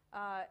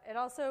 It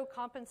also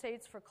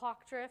compensates for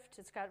clock drift.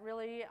 It's got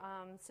really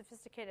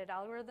sophisticated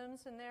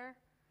algorithms in there,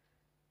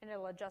 and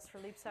it'll adjust for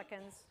leap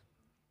seconds.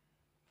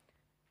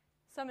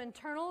 Some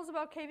internals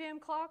about KVM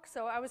clock.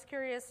 So I was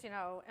curious,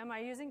 am I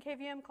using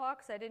KVM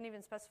clocks? I didn't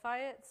even specify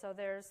it, so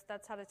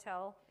that's how to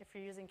tell if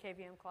you're using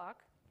KVM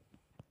clock.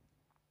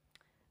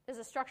 There's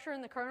a structure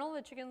in the kernel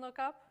that you can look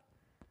up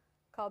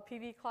called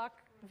PV clock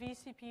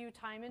vCPU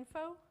time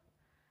info.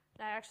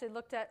 And I actually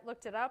looked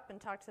it up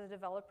and talked to the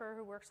developer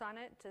who works on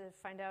it to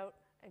find out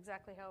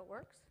exactly how it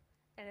works,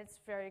 and it's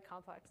very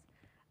complex.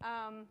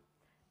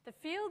 The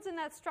fields in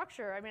that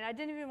structure, I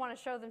didn't even want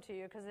to show them to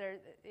you because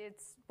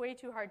it's way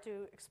too hard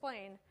to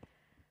explain.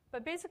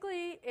 But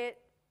basically, it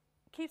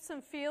keeps some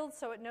fields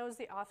so it knows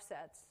the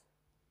offsets,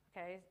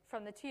 okay,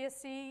 from the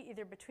TSC,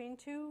 either between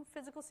 2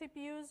 physical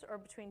CPUs or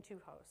between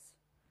 2 hosts.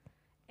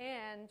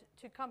 And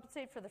to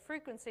compensate for the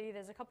frequency,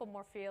 there's a couple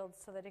more fields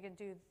so that it can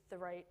do the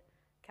right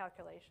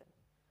calculation.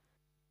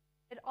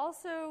 It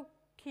also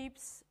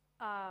keeps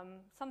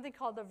something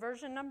called the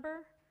version number,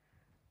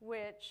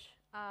 which,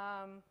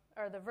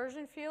 or the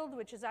version field,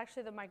 which is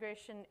actually the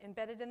migration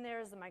embedded in there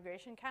is the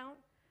migration count.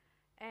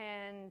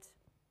 And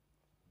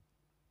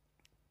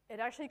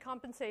it actually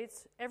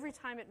compensates every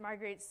time it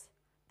migrates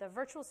the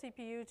virtual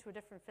CPU to a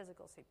different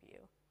physical CPU.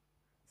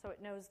 So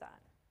it knows that.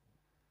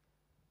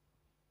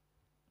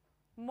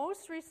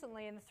 Most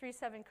recently in the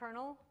 3.7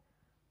 kernel,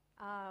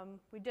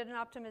 we did an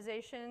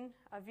optimization,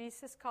 a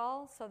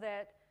vsyscall, so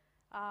that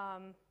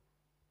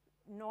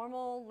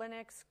normal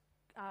Linux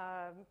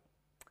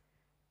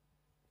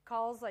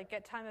calls like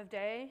get time of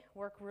day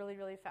work really,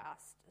 really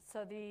fast.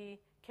 So the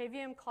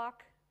KVM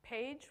clock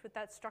page with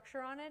that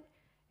structure on it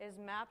is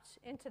mapped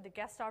into the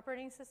guest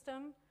operating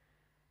system,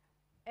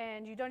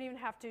 and you don't even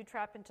have to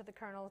trap into the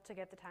kernel to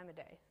get the time of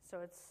day.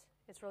 So it's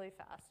really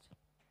fast.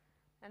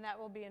 And that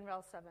will be in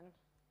RHEL 7.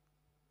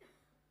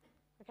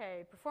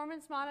 Okay,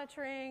 performance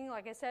monitoring.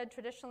 Like I said,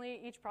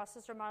 traditionally each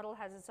processor model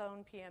has its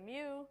own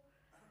PMU.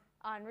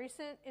 On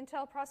recent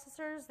Intel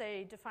processors,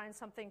 they define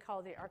something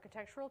called the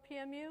architectural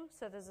PMU.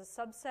 So there's a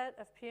subset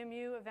of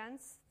PMU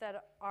events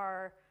that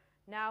are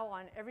now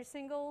on every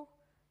single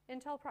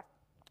Intel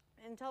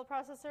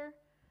processor.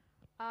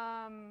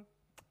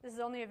 This is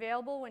only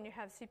available when you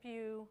have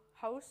CPU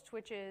host,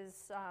 which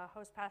is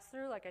host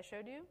pass-through, like I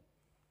showed you.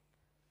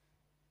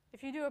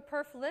 If you do a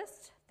perf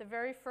list, the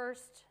very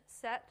first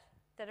set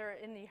that are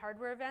in the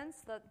hardware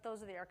events,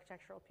 those are the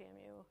architectural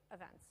PMU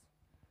events.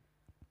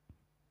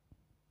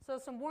 So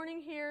some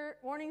warnings here.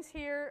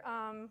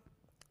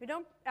 We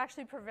don't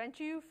actually prevent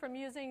you from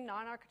using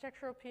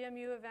non-architectural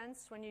PMU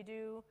events when you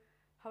do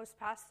host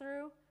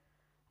pass-through.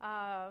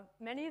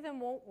 Many of them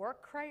won't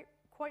work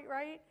quite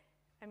right.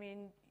 I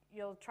mean,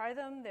 you'll try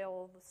them,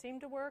 they'll seem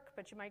to work,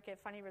 but you might get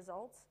funny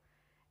results.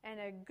 And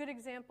a good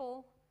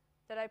example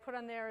that I put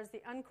on there is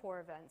the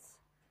uncore events.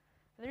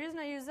 And the reason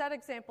I use that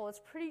example,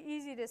 it's pretty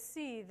easy to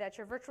see that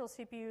your virtual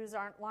CPUs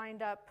aren't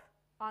lined up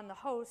on the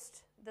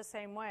host the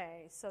same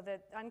way, so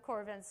that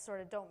uncore events sort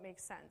of don't make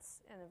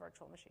sense in a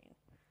virtual machine.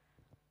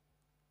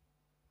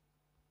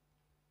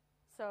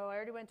 So I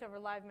already went over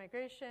live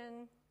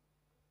migration.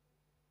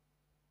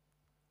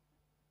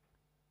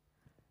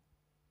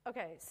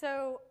 Okay,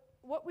 so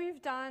what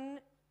we've done,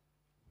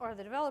 or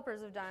the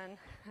developers have done,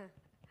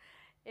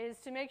 is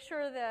to make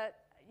sure that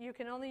you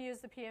can only use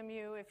the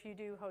PMU if you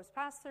do host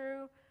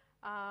pass-through.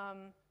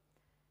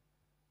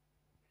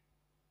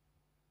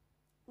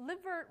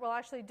 libvirt will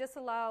actually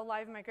disallow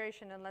live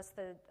migration unless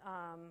the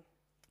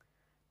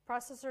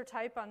processor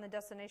type on the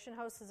destination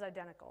host is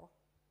identical.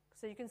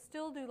 So you can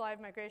still do live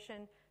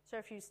migration. So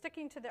if you're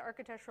sticking to the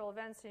architectural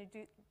events and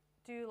you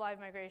do live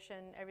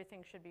migration,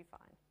 everything should be fine.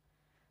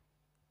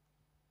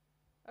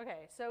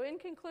 Okay, so in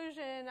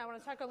conclusion, I want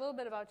to talk a little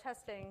bit about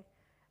testing.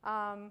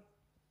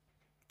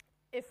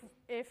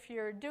 If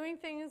you're doing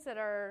things that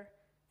are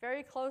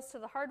very close to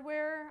the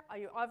hardware,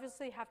 you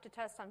obviously have to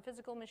test on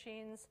physical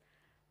machines,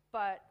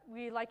 but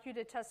we like you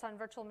to test on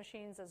virtual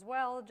machines as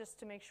well, just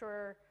to make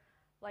sure,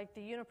 like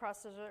the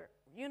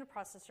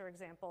uniprocessor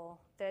example,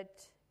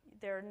 that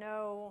there are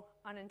no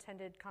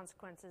unintended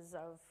consequences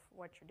of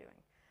what you're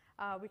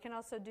doing. We can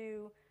also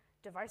do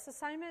device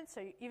assignment,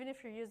 so even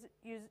if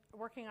you're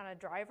working on a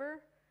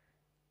driver,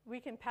 we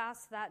can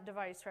pass that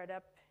device right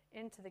up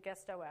into the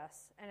guest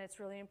OS, and it's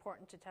really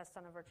important to test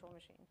on a virtual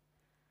machine.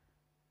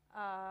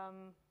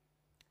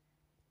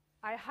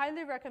 I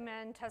highly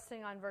recommend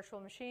testing on virtual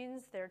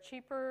machines. They're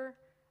cheaper,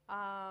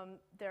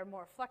 they're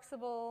more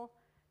flexible.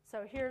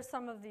 So here's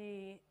some of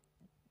the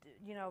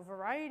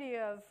variety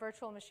of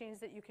virtual machines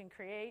that you can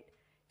create.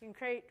 You can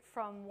create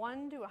from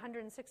 1 to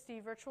 160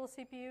 virtual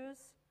CPUs.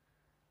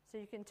 So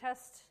you can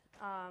test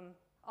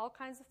all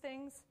kinds of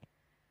things.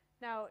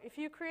 Now, if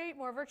you create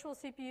more virtual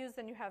CPUs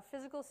than you have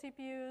physical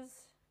CPUs,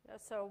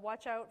 so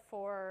watch out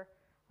for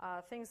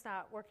things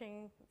not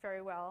working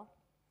very well.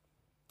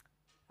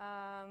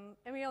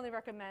 And we only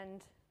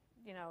recommend,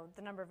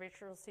 the number of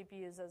virtual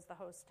CPUs as the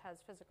host has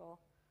physical.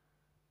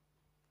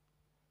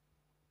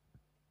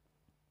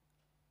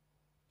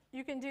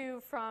 You can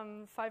do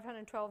from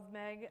 512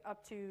 meg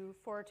up to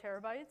 4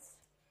 terabytes.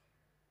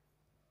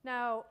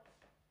 Now,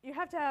 you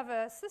have to have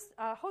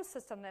a host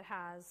system that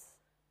has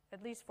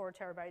at least 4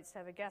 terabytes to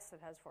have a guest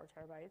that has 4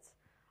 terabytes.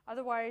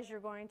 Otherwise,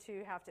 you're going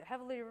to have to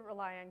heavily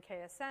rely on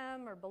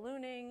KSM or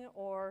ballooning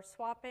or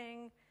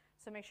swapping.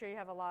 So make sure you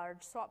have a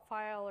large swap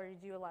file or you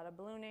do a lot of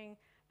ballooning.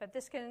 But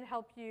this can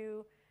help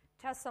you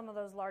test some of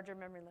those larger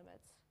memory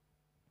limits.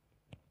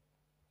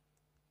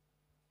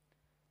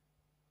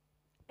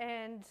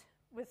 And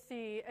with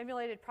the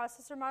emulated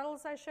processor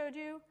models I showed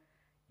you,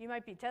 you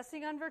might be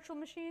testing on virtual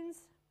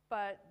machines,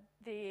 but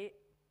the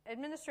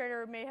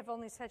administrator may have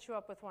only set you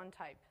up with one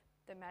type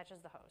that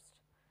matches the host.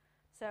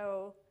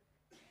 So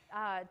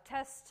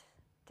test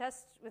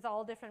with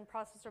all different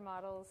processor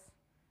models,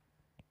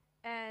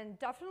 and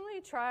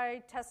definitely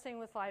try testing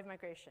with live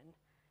migration.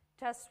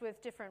 test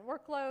with different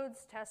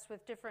workloads, test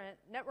with different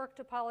network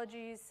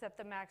topologies, set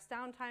the max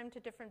downtime to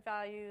different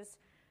values.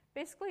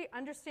 Basically,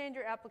 understand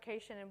your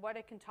application and what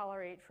it can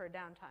tolerate for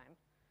downtime.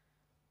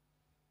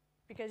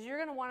 Because you're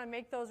going to want to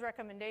make those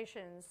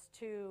recommendations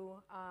to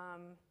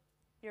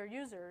your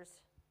users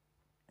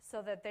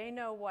so that they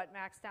know what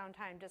max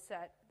downtime to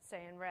set,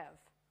 say, in Rev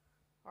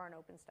or in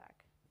OpenStack.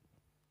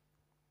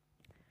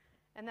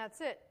 And that's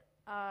it.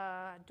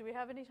 Do we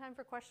have any time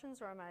for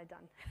questions, or am I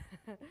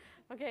done?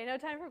 Okay, no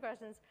time for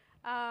questions.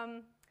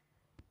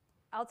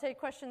 I'll take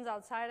questions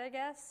outside, I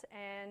guess,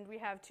 and we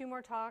have 2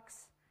 more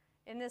talks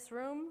in this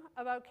room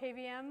about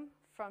KVM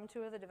from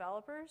 2 of the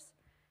developers,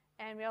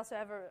 and we also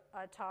have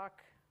a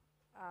talk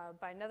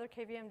by another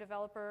KVM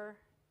developer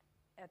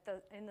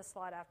in the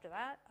slot after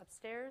that,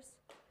 upstairs.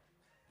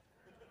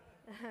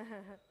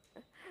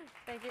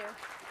 Thank you.